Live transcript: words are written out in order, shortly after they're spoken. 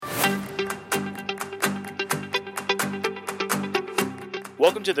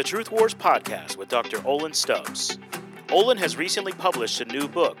Welcome to the Truth Wars podcast with Dr. Olin Stubbs. Olin has recently published a new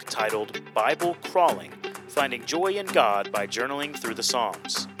book titled Bible Crawling, Finding Joy in God by Journaling Through the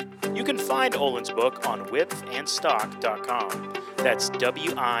Psalms. You can find Olin's book on wipfandstock.com. That's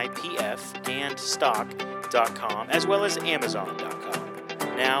WIPF and stock.com, as well as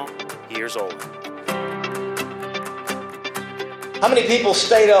Amazon.com. Now, here's Olin. How many people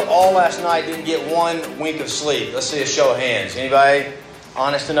stayed up all last night, didn't get one wink of sleep? Let's see a show of hands. Anybody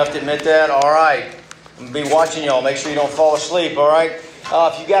honest enough to admit that? All right. I'm going to be watching y'all. Make sure you don't fall asleep, all right?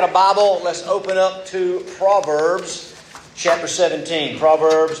 If you got a Bible, let's open up to Proverbs chapter 17.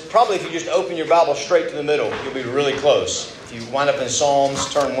 Proverbs, probably if you just open your Bible straight to the middle, you'll be really close. If you wind up in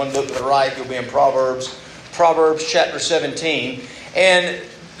Psalms, turn one book to the right, you'll be in Proverbs. Proverbs chapter 17. And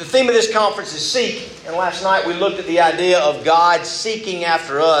the theme of this conference is seek. And last night we looked at the idea of God seeking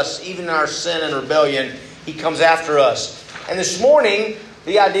after us. Even in our sin and rebellion, He comes after us. And this morning,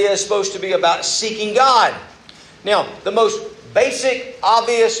 the idea is supposed to be about seeking God. Now, the most basic,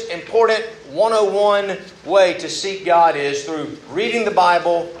 obvious, important 101 way to seek God is through reading the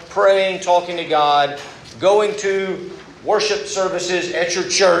Bible, praying, talking to God, going to worship services at your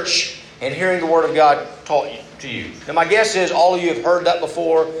church, and hearing the Word of God taught to you. Now, my guess is all of you have heard that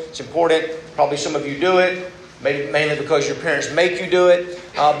before. It's important. Probably some of you do it, maybe mainly because your parents make you do it.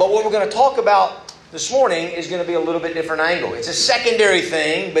 But what we're going to talk about this morning is going to be a little bit different angle. It's a secondary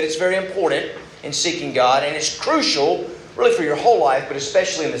thing, but it's very important in seeking God, and it's crucial really for your whole life, but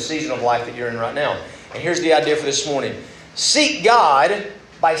especially in the season of life that you're in right now. And here's the idea for this morning. Seek God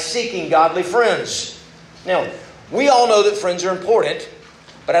by seeking godly friends. Now, we all know that friends are important,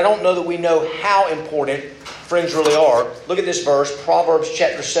 but I don't know that we know how important friends really are. Look at this verse, Proverbs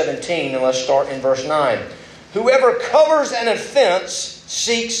chapter 17, and let's start in verse 9. Whoever covers an offense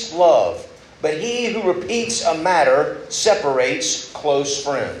seeks love, but he who repeats a matter separates close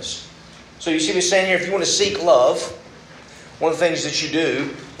friends. So you see what he's saying here? If you want to seek love, one of the things that you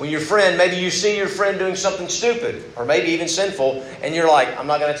do when your friend, maybe you see your friend doing something stupid or maybe even sinful, and you're like, I'm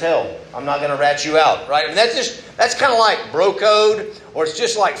not going to tell. I'm not going to rat you out, right? I mean, that's kind of like bro code, or it's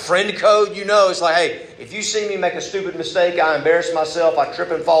just like friend code. You know, it's like, hey, if you see me make a stupid mistake, I embarrass myself, I trip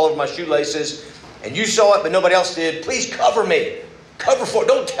and fall over my shoelaces, and you saw it but nobody else did, please cover me. Cover for it.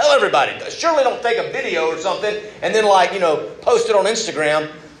 Don't tell everybody. Surely don't take a video or something and then post it on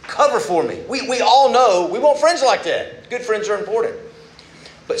Instagram. Cover for me. We all know we want friends like that. Good friends are important.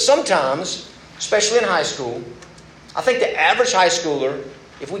 But sometimes, especially in high school, I think the average high schooler,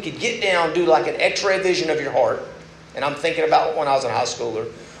 if we could get down, do like an x-ray vision of your heart, and I'm thinking about when I was a high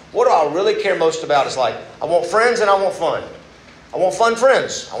schooler, what do I really care most about is like, I want friends and I want fun. I want fun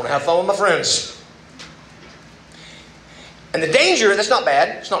friends. I want to have fun with my friends. And the danger, that's not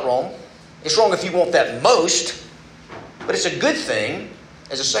bad, it's not wrong. It's wrong if you want that most, but it's a good thing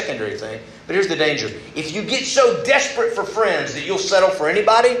as a secondary thing. But here's the danger. If you get so desperate for friends that you'll settle for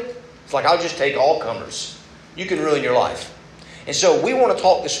anybody, it's like, I'll just take all comers. You can ruin your life. And so we want to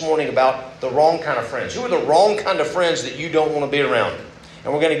talk this morning about the wrong kind of friends. Who are the wrong kind of friends that you don't want to be around?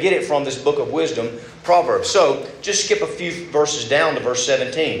 And we're going to get it from this book of wisdom, Proverbs. So just skip a few verses down to verse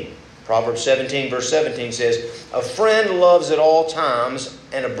 17. Proverbs 17 verse 17 says, a friend loves at all times,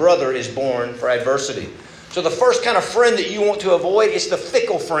 and a brother is born for adversity. So the first kind of friend that you want to avoid is the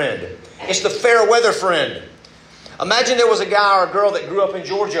fickle friend. It's the fair weather friend. Imagine there was a guy or a girl that grew up in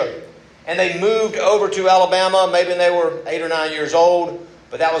Georgia, and they moved over to Alabama. Maybe they were 8 or 9 years old,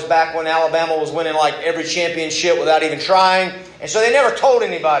 but that was back when Alabama was winning like every championship without even trying. And so they never told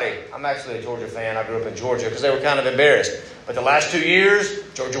anybody. I'm actually a Georgia fan. I grew up in Georgia because they were kind of embarrassed. But the last 2 years,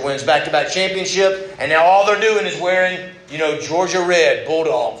 Georgia wins back-to-back championship. And now all they're doing is wearing, Georgia red,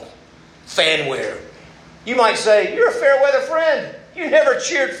 Bulldog, fan wear. You might say, you're a fair weather friend. You never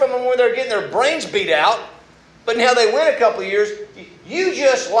cheered for them when they're getting their brains beat out. But now they win a couple of years. You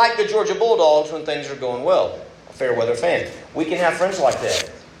just like the Georgia Bulldogs when things are going well. A fair weather fan. We can have friends like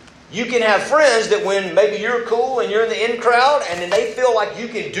that. You can have friends that when maybe you're cool and you're in the in crowd and then they feel like you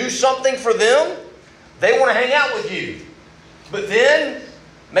can do something for them, they want to hang out with you. But then,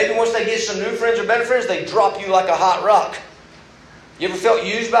 maybe once they get some new friends or better friends, they drop you like a hot rock. You ever felt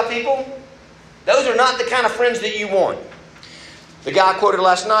used by people? Those are not the kind of friends that you want. The guy I quoted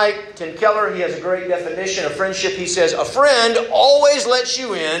last night, Tim Keller, he has a great definition of friendship. He says, a friend always lets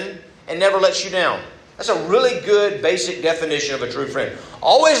you in and never lets you down. That's a really good basic definition of a true friend.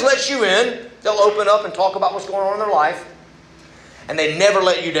 Always lets you in. They'll open up and talk about what's going on in their life. And they never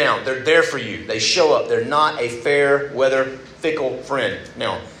let you down. They're there for you. They show up. They're not a fair weather, fickle friend.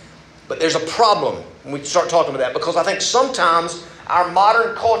 Now, but there's a problem when we start talking about that, because I think sometimes Our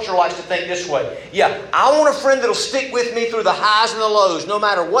modern culture likes to think this way. Yeah, I want a friend that'll stick with me through the highs and the lows. No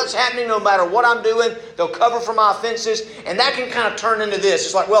matter what's happening, no matter what I'm doing, they'll cover for my offenses. And that can kind of turn into this.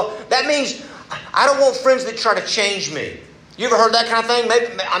 It's like, well, that means I don't want friends that try to change me. You ever heard that kind of thing?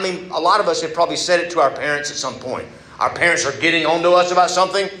 Maybe, a lot of us have probably said it to our parents at some point. Our parents are getting on to us about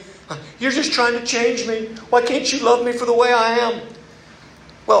something. You're just trying to change me. Why can't you love me for the way I am?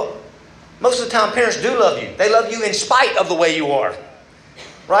 Well, most of the time parents do love you. They love you in spite of the way you are.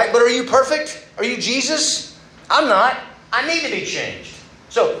 Right? But are you perfect? Are you Jesus? I'm not. I need to be changed.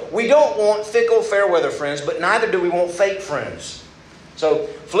 So we don't want fickle, fair weather friends, but neither do we want fake friends. So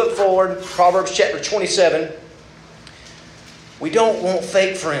flip forward, Proverbs chapter 27. We don't want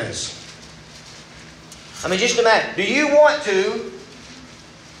fake friends. Just imagine. Do you want to?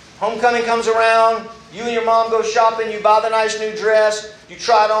 Homecoming comes around. You and your mom go shopping. You buy the nice new dress. You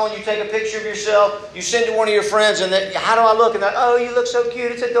try it on. You take a picture of yourself. You send to one of your friends. And then, how do I look? And they're, oh, you look so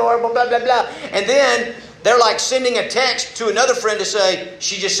cute. It's adorable. Blah, blah, blah. And then they're like sending a text to another friend to say,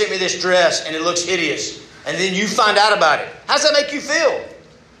 she just sent me this dress and it looks hideous. And then you find out about it. How does that make you feel?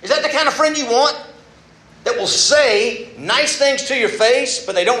 Is that the kind of friend you want? That will say nice things to your face,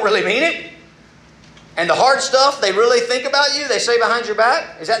 but they don't really mean it? And the hard stuff they really think about you, they say behind your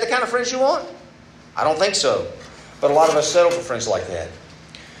back? Is that the kind of friends you want? I don't think so. But a lot of us settle for friends like that.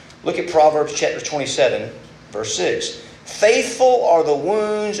 Look at Proverbs chapter 27, verse 6. Faithful are the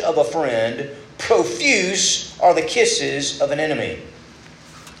wounds of a friend, profuse are the kisses of an enemy.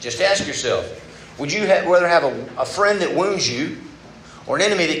 Just ask yourself, would you rather have a friend that wounds you or an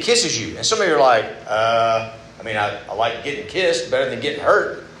enemy that kisses you? And some of you are like, I like getting kissed better than getting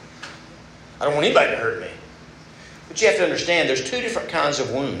hurt. I don't want anybody to hurt me. But you have to understand there's two different kinds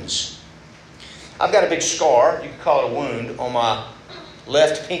of wounds. I've got a big scar, you could call it a wound, on my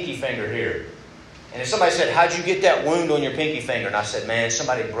left pinky finger here. And if somebody said, how'd you get that wound on your pinky finger? And I said, man,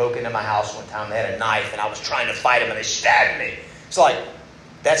 somebody broke into my house one time. They had a knife and I was trying to fight them and they stabbed me. It's like,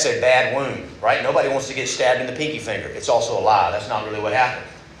 that's a bad wound, right? Nobody wants to get stabbed in the pinky finger. It's also a lie. That's not really what happened.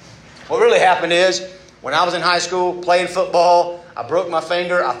 What really happened is, when I was in high school playing football, I broke my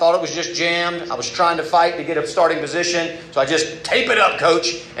finger. I thought it was just jammed. I was trying to fight to get a starting position. So I just tape it up,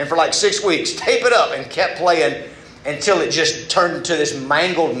 coach. And for like 6 weeks, tape it up and kept playing until it just turned into this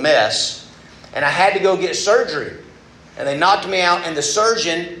mangled mess. And I had to go get surgery. And they knocked me out and the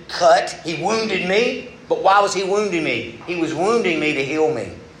surgeon cut. He wounded me. But why was he wounding me? He was wounding me to heal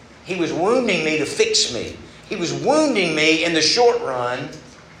me. He was wounding me to fix me. He was wounding me in the short run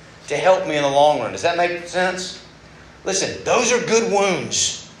to help me in the long run. Does that make sense? Listen, those are good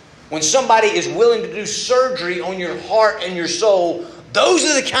wounds. When somebody is willing to do surgery on your heart and your soul, those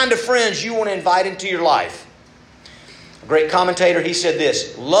are the kind of friends you want to invite into your life. A great commentator, he said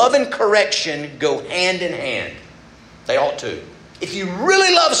this, love and correction go hand in hand. They ought to. If you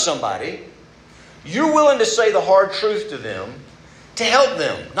really love somebody, you're willing to say the hard truth to them to help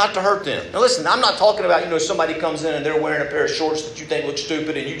them, not to hurt them. Now listen, I'm not talking about, somebody comes in and they're wearing a pair of shorts that you think look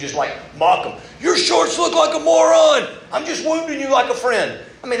stupid and you just like mock them. Your shorts look like a moron. I'm just wounding you like a friend.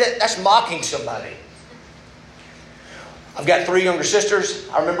 That's mocking somebody. I've got 3 younger sisters.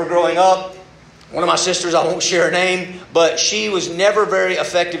 I remember growing up, one of my sisters, I won't share her name, but she was never very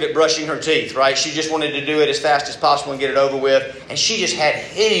effective at brushing her teeth, right? She just wanted to do it as fast as possible and get it over with. And she just had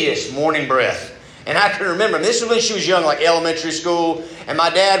hideous morning breath. And I can remember, this was when she was young, like elementary school. And my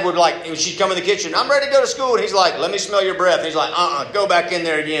dad would she'd come in the kitchen, I'm ready to go to school. And he's like, let me smell your breath. And he's like, go back in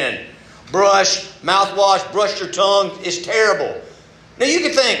there again. Brush, mouthwash, brush your tongue. It's terrible. Now you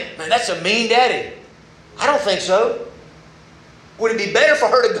could think, man, that's a mean daddy. I don't think so. Would it be better for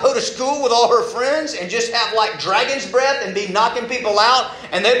her to go to school with all her friends and just have like dragon's breath and be knocking people out?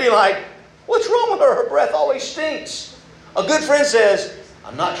 And they'd be like, what's wrong with her? Her breath always stinks. A good friend says,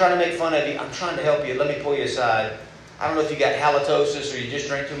 I'm not trying to make fun of you. I'm trying to help you. Let me pull you aside. I don't know if you got halitosis or you just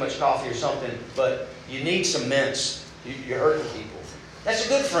drank too much coffee or something, but you need some mints. You're hurting people. That's a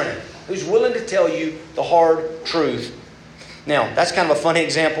good friend who's willing to tell you the hard truth. Now, that's kind of a funny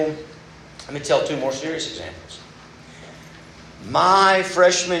example. Let me tell 2 more serious examples. My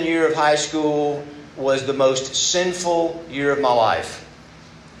freshman year of high school was the most sinful year of my life.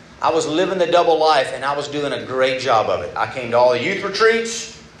 I was living the double life and I was doing a great job of it. I came to all the youth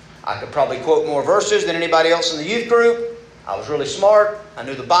retreats. I could probably quote more verses than anybody else in the youth group. I was really smart. I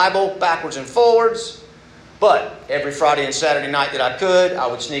knew the Bible backwards and forwards. But every Friday and Saturday night that I could, I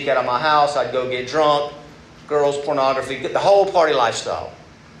would sneak out of my house. I'd go get drunk, girls, pornography, the whole party lifestyle.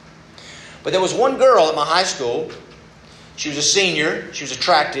 But there was one girl at my high school. She was a senior. She was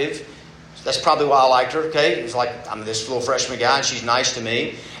attractive. That's probably why I liked her, okay? It's like, I'm this little freshman guy, and she's nice to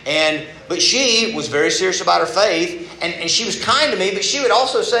me. But she was very serious about her faith, and she was kind to me, but she would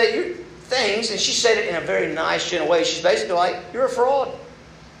also say things, and she said it in a very nice, gentle way. She's basically like, you're a fraud.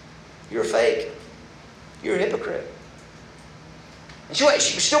 You're a fake. You're a hypocrite. And she was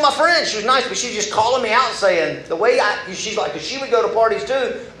still my friend. She was nice, but she was just calling me out, saying, the way she's like, because she would go to parties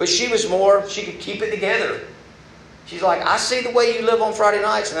too, but she was more, she could keep it together. She's like, I see the way you live on Friday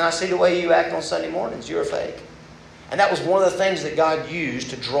nights, and then I see the way you act on Sunday mornings. You're a fake. And that was one of the things that God used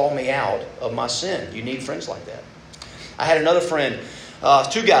to draw me out of my sin. You need friends like that. I had another friend,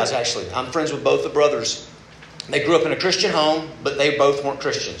 two guys actually. I'm friends with both the brothers. They grew up in a Christian home, but they both weren't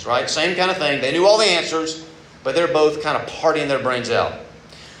Christians, right? Same kind of thing. They knew all the answers, but they're both kind of partying their brains out.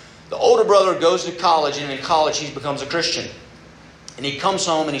 The older brother goes to college, and in college he becomes a Christian. And he comes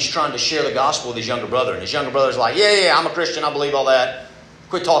home and he's trying to share the gospel with his younger brother. And his younger brother's like, yeah, I'm a Christian. I believe all that.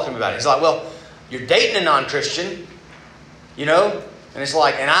 Quit talking to me about it. He's like, well, you're dating a non-Christian, you know? And it's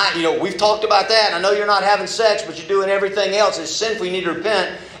like, we've talked about that. And I know you're not having sex, but you're doing everything else. It's sinful. You need to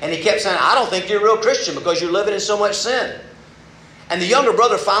repent. And he kept saying, I don't think you're a real Christian because you're living in so much sin. And the younger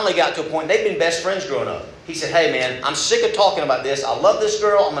brother finally got to a point. They've been best friends growing up. He said, hey, man, I'm sick of talking about this. I love this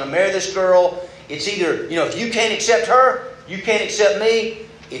girl. I'm going to marry this girl. It's either, if you can't accept her, you can't accept me.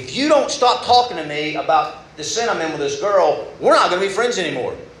 If you don't stop talking to me about the sin I'm in with this girl, we're not going to be friends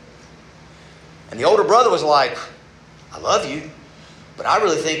anymore. And the older brother was like, I love you, but I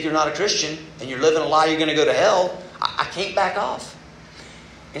really think you're not a Christian and you're living a lie, you're going to go to hell. I can't back off.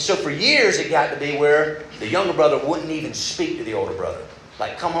 And so for years it got to be where the younger brother wouldn't even speak to the older brother.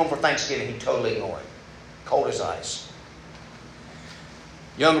 Like, come home for Thanksgiving, he'd totally ignore him. Cold as ice.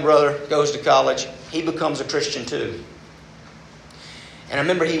 Younger brother goes to college. He becomes a Christian too. And I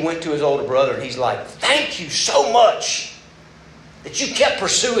remember he went to his older brother and he's like, thank you so much that you kept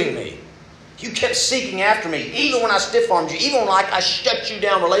pursuing me. You kept seeking after me, even when I stiff-armed you, even like I shut you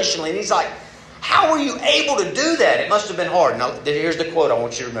down relationally. And he's like, how were you able to do that? It must have been hard. Now, here's the quote I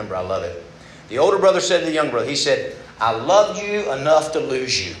want you to remember. I love it. The older brother said to the younger brother, he said, I loved you enough to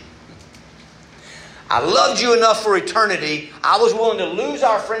lose you. I loved you enough for eternity. I was willing to lose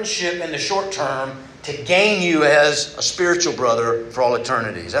our friendship in the short term to gain you as a spiritual brother for all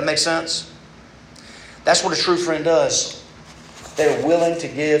eternity. Does that make sense? That's what a true friend does. They're willing to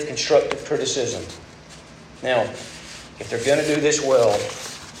give constructive criticism. Now, if they're going to do this well,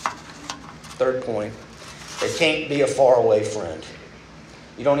 third point, they can't be a faraway friend.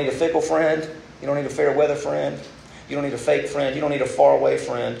 You don't need a fickle friend. You don't need a fair weather friend. You don't need a fake friend. You don't need a faraway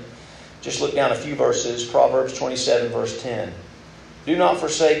friend. Just look down a few verses. Proverbs 27, verse 10. Do not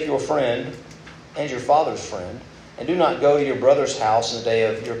forsake your friend and your father's friend, and do not go to your brother's house in the day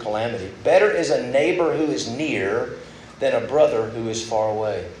of your calamity. Better is a neighbor who is near than a brother who is far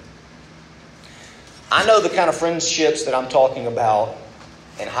away. I know the kind of friendships that I'm talking about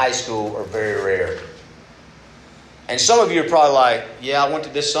in high school are very rare. And some of you are probably like, yeah, I went to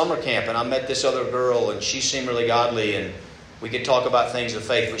this summer camp and I met this other girl and she seemed really godly and we could talk about things of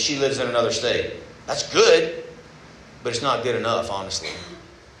faith, but she lives in another state. That's good, but it's not good enough, honestly.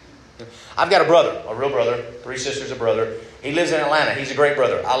 I've got a brother, a real brother, 3 sisters, a brother. He lives in Atlanta. He's a great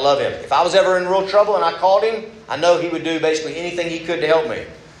brother. I love him. If I was ever in real trouble and I called him, I know he would do basically anything he could to help me.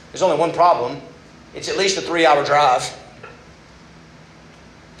 There's only one problem. It's at least a 3-hour drive.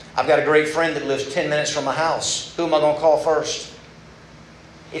 I've got a great friend that lives 10 minutes from my house. Who am I going to call first?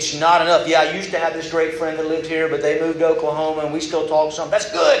 It's not enough. Yeah, I used to have this great friend that lived here, but they moved to Oklahoma and we still talk some.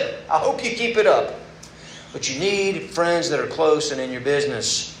 That's good. I hope you keep it up. But you need friends that are close and in your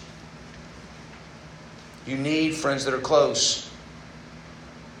business. You need friends that are close.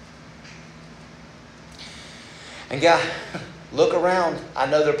 And God, look around. I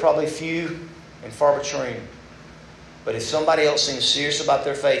know they're probably few and far between. But if somebody else seems serious about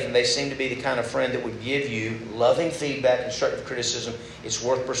their faith and they seem to be the kind of friend that would give you loving feedback, constructive criticism, it's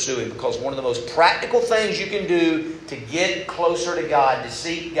worth pursuing. Because one of the most practical things you can do to get closer to God, to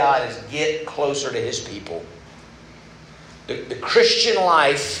seek God, is get closer to His people. The Christian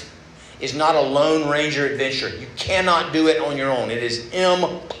life is not a Lone Ranger adventure. You cannot do it on your own. It is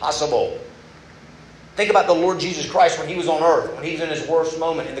impossible. Think about the Lord Jesus Christ when He was on earth, when He was in His worst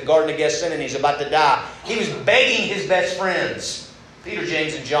moment in the Garden of Gethsemane. He's about to die. He was begging His best friends, Peter,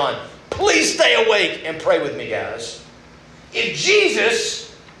 James, and John, please stay awake and pray with me, guys. If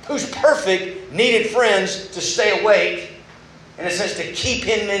Jesus, who's perfect, needed friends to stay awake, in a sense to keep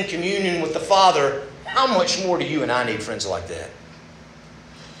Him in communion with the Father, how much more do you and I need friends like that?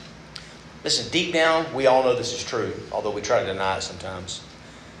 Listen, deep down, we all know this is true, although we try to deny it sometimes.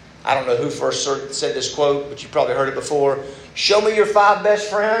 I don't know who first said this quote, but you probably heard it before. Show me your 5 best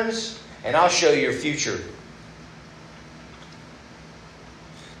friends, and I'll show you your future.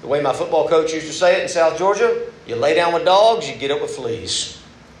 The way my football coach used to say it in South Georgia, you lay down with dogs, you get up with fleas.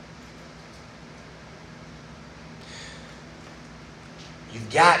 You've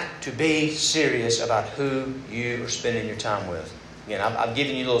got to be serious about who you are spending your time with. Again, I've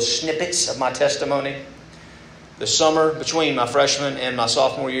given you little snippets of my testimony. The summer between my freshman and my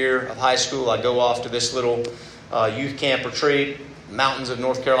sophomore year of high school, I go off to this little youth camp retreat, mountains of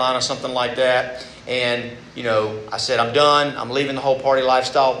North Carolina, something like that. And, I said, I'm done. I'm leaving the whole party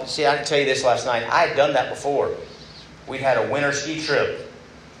lifestyle. But see, I didn't tell you this last night. I had done that before. We'd had a winter ski trip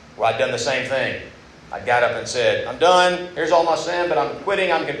where I'd done the same thing. I got up and said, I'm done. Here's all my sin, but I'm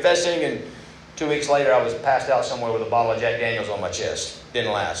quitting. I'm confessing. And 2 weeks later, I was passed out somewhere with a bottle of Jack Daniels on my chest.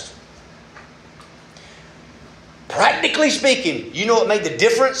 Didn't last. Practically speaking, you know what made the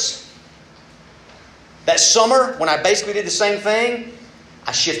difference? That summer, when I basically did the same thing,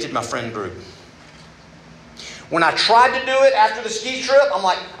 I shifted my friend group. When I tried to do it after the ski trip, I'm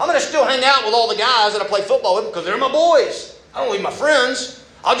like, I'm going to still hang out with all the guys that I play football with because they're my boys. I don't leave my friends.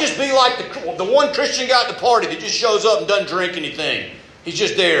 I'll just be like the one Christian guy at the party that just shows up and doesn't drink anything. He's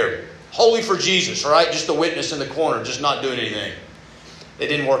just there, holy for Jesus, right? Just a witness in the corner, just not doing anything. It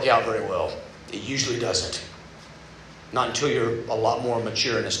didn't work out very well. It usually doesn't. Not until you're a lot more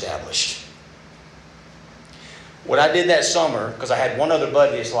mature and established. What I did that summer, because I had one other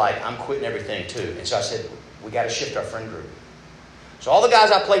buddy that's like, I'm quitting everything too. And so I said, we got to shift our friend group. So all the guys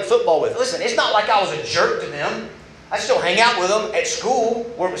I played football with, listen, it's not like I was a jerk to them. I still hang out with them at school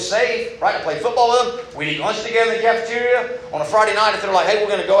where it was safe, right? I played football with them. We'd eat lunch together in the cafeteria. On a Friday night, if they're like, hey, we're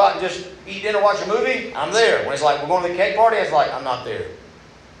going to go out and just eat dinner, watch a movie, I'm there. When it's like, we're going to the cake party, it's like, I'm not there.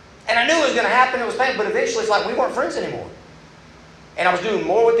 And I knew it was going to happen. It was painful, but eventually it's like we weren't friends anymore. And I was doing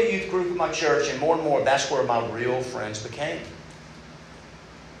more with the youth group at my church, and more, that's where my real friends became.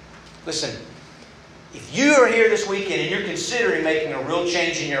 Listen, if you are here this weekend and you're considering making a real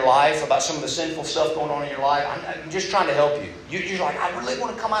change in your life about some of the sinful stuff going on in your life, I'm just trying to help you. You're like, I really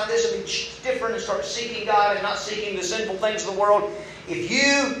want to come out of this and be different and start seeking God and not seeking the sinful things of the world. If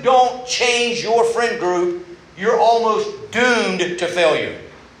you don't change your friend group, you're almost doomed to failure.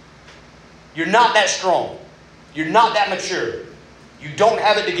 You're not that strong. You're not that mature. You don't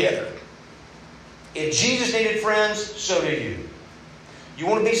have it together. If Jesus needed friends, so do you. You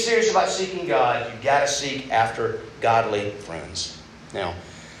want to be serious about seeking God, you've got to seek after godly friends. Now,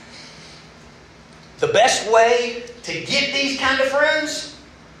 the best way to get these kind of friends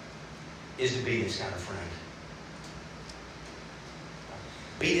is to be this kind of friend.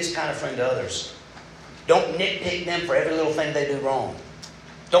 Be this kind of friend to others. Don't nitpick them for every little thing they do wrong.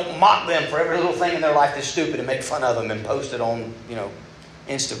 Don't mock them for every little thing in their life that's stupid and make fun of them and post it on,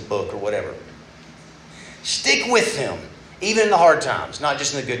 Instabook or whatever. Stick with them, even in the hard times, not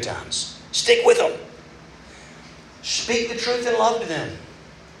just in the good times. Stick with them. Speak the truth in love to them.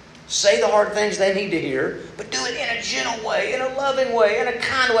 Say the hard things they need to hear, but do it in a gentle way, in a loving way, in a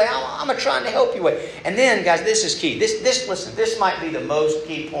kind way. I'm trying to help you way. And then, guys, this is key. Listen, this might be the most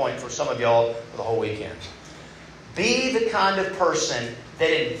key point for some of y'all for the whole weekend. Be the kind of person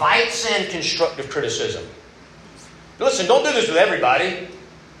that invites in constructive criticism. Listen, don't do this with everybody.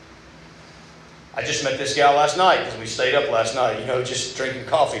 I just met this guy last night because we stayed up last night, just drinking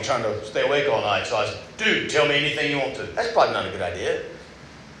coffee, trying to stay awake all night. So I said, dude, tell me anything you want to. That's probably not a good idea.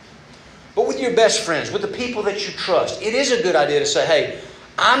 But with your best friends, with the people that you trust, it is a good idea to say, hey,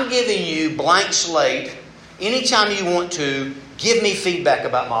 I'm giving you blank slate. Anytime you want to, give me feedback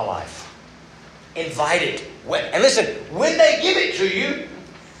about my life. Invite it. And listen, when they give it to you,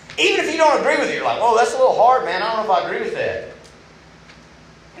 even if you don't agree with it, you're like, oh, that's a little hard, man. I don't know if I agree with that.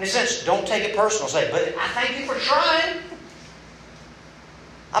 In a sense, don't take it personal. Say, but I thank you for trying.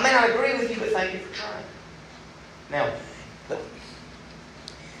 I may not agree with you, but thank you for trying. Now,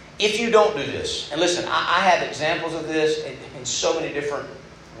 if you don't do this, and listen, I have examples of this in so many different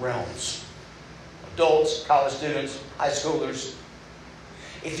realms. Adults, college students, high schoolers.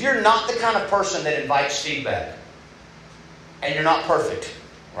 If you're not the kind of person that invites feedback, and you're not perfect,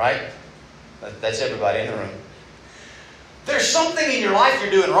 right? That's everybody in the room. There's something in your life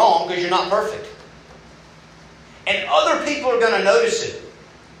you're doing wrong because you're not perfect. And other people are going to notice it.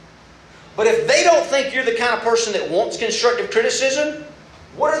 But if they don't think you're the kind of person that wants constructive criticism,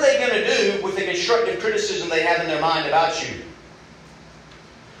 what are they going to do with the constructive criticism they have in their mind about you?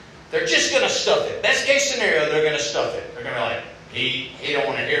 They're just going to stuff it. Best case scenario, they're going to stuff it. They're going to be like, he don't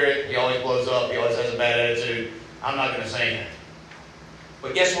want to hear it. He always blows up. He always has a bad attitude. I'm not going to say anything.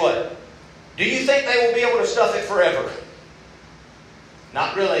 But guess what? Do you think they will be able to stuff it forever?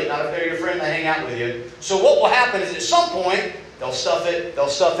 Not really. Not if they're your friend, they hang out with you. So what will happen is at some point, They'll stuff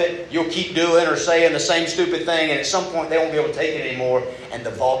it. You'll keep doing or saying the same stupid thing, and at some point they won't be able to take it anymore, and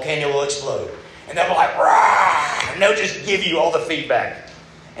the volcano will explode. And they'll be like, rah! And they'll just give you all the feedback.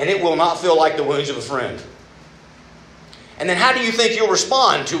 And it will not feel like the wounds of a friend. And then how do you think you'll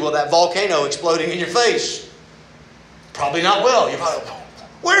respond to that volcano exploding in your face? Probably not well. You're probably,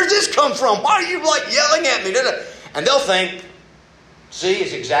 where does this come from? Why are you yelling at me? And they'll think, see,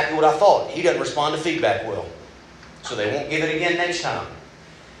 it's exactly what I thought. He doesn't respond to feedback well. So they won't give it again next time.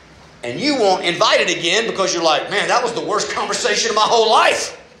 And you won't invite it again because you're like, man, that was the worst conversation of my whole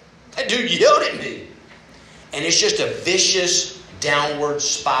life. That dude yelled at me. And it's just a vicious downward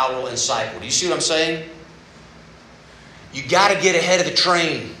spiral and cycle. Do you see what I'm saying? You got to get ahead of the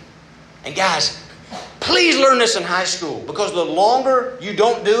train. And guys, please learn this in high school, because the longer you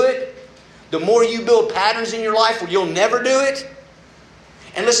don't do it, the more you build patterns in your life where you'll never do it.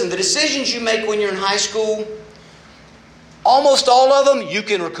 And listen, the decisions you make when you're in high school, almost all of them, you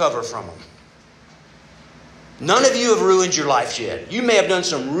can recover from them. None of you have ruined your life yet. You may have done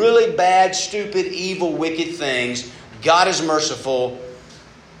some really bad, stupid, evil, wicked things. God is merciful.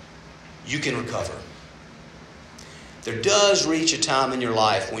 You can recover. There does reach a time in your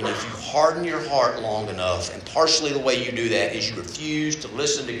life when if you harden your heart long enough, and partially the way you do that is you refuse to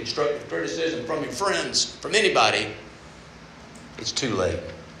listen to constructive criticism from your friends, from anybody, it's too late.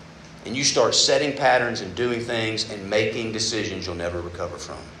 And you start setting patterns and doing things and making decisions you'll never recover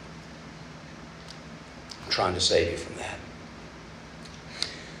from. I'm trying to save you from that.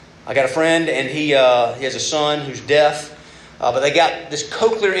 I got a friend, and he has a son who's deaf. But they got this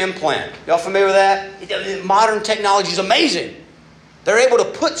cochlear implant. Y'all familiar with that? Modern technology is amazing. They're able to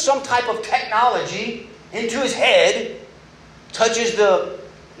put some type of technology into his head, touches the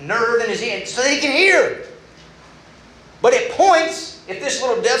nerve in his ear, so that he can hear. But at points, if this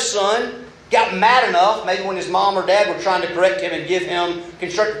little deaf son got mad enough, maybe when his mom or dad were trying to correct him and give him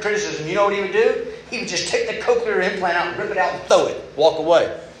constructive criticism, you know what he would do? He would just take the cochlear implant out, rip it out, and throw it, walk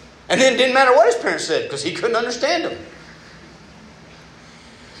away. And then it didn't matter what his parents said, because he couldn't understand them.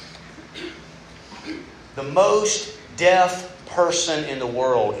 The most deaf person in the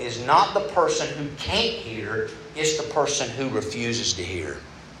world is not the person who can't hear, it's the person who refuses to hear.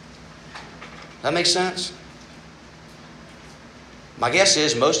 That makes sense? My guess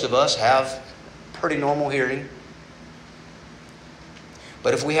is most of us have pretty normal hearing.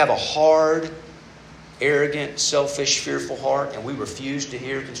 But if we have a hard, arrogant, selfish, fearful heart and we refuse to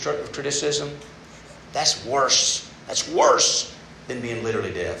hear constructive criticism, that's worse. That's worse than being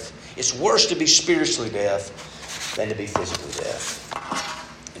literally deaf. It's worse to be spiritually deaf than to be physically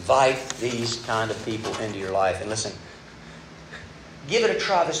deaf. Invite these kind of people into your life. And listen, give it a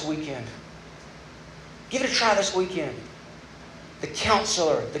try this weekend. Give it a try this weekend. The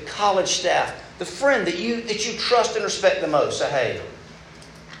counselor, the college staff, the friend that you trust and respect the most. Say, hey,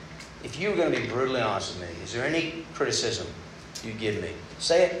 if you were going to be brutally honest with me, is there any criticism you give me?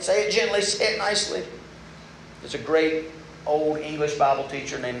 Say it gently, say it nicely. There's a great old English Bible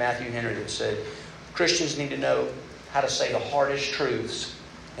teacher named Matthew Henry that said, Christians need to know how to say the hardest truths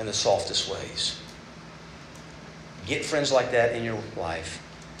in the softest ways. Get friends like that in your life.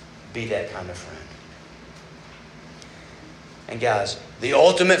 Be that kind of friend. And guys, the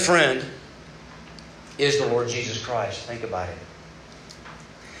ultimate friend is the Lord Jesus Christ. Think about it.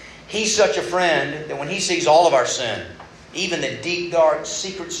 He's such a friend that when He sees all of our sin, even the deep, dark,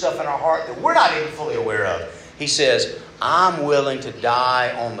 secret stuff in our heart that we're not even fully aware of, He says, I'm willing to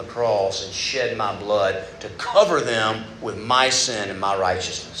die on the cross and shed my blood to cover them with my sin and my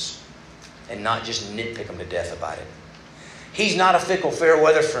righteousness, and not just nitpick them to death about it. He's not a fickle, fair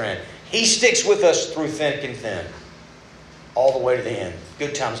weather friend. He sticks with us through thick and thin, all the way to the end.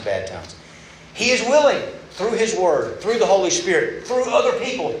 Good times, bad times. He is willing, through His Word, through the Holy Spirit, through other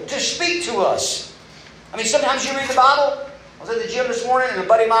people, to speak to us. I mean, sometimes you read the Bible. I was at the gym this morning, and a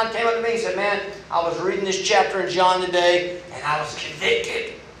buddy of mine came up to me and said, man, I was reading this chapter in John today, and I was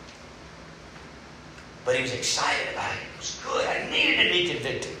convicted. But he was excited about it. It was good. I needed to be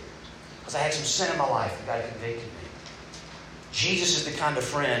convicted, because I had some sin in my life that God convicted me. Jesus is the kind of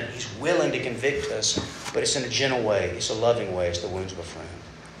friend, He's willing to convict us, but it's in a gentle way. It's a loving way. It's the wounds of a friend.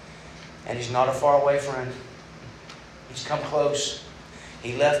 And He's not a faraway friend. He's come close.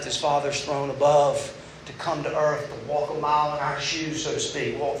 He left His Father's throne above to come to earth, to walk a mile in our shoes, so to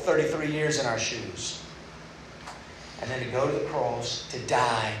speak. Walk 33 years in our shoes. And then to go to the cross, to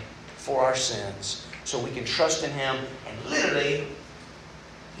die for our sins, so we can trust in Him. And literally,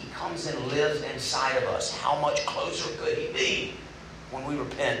 He comes and lives inside of us. How much closer could He be when we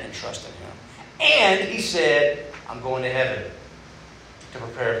repent and trust in Him? And He said, I'm going to heaven to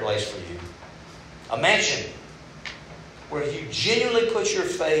prepare a place for you. A mansion. where if you genuinely put your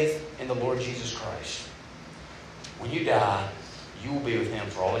faith in the Lord Jesus Christ, when you die, you will be with Him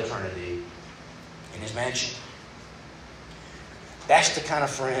for all eternity in His mansion. That's the kind of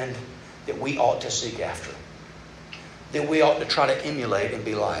friend that we ought to seek after, that we ought to try to emulate and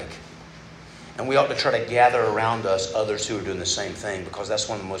be like. And we ought to try to gather around us others who are doing the same thing, because that's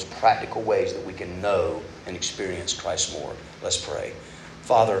one of the most practical ways that we can know and experience Christ more. Let's pray.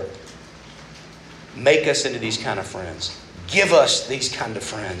 Father, make us into these kind of friends. Give us these kind of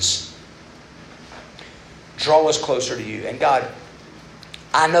friends. Draw us closer to You. And God,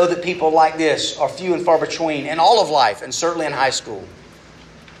 I know that people like this are few and far between in all of life, and certainly in high school.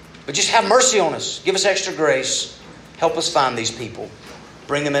 But just have mercy on us. Give us extra grace. Help us find these people.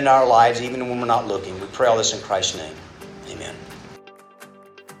 Bring them into our lives even when we're not looking. We pray all this in Christ's name. Amen.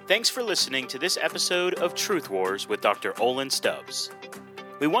 Thanks for listening to this episode of Truth Wars with Dr. Olin Stubbs.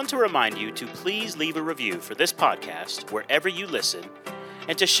 We want to remind you to please leave a review for this podcast wherever you listen,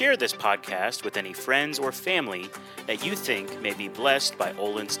 and to share this podcast with any friends or family that you think may be blessed by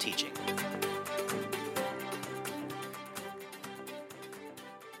Olin's teaching.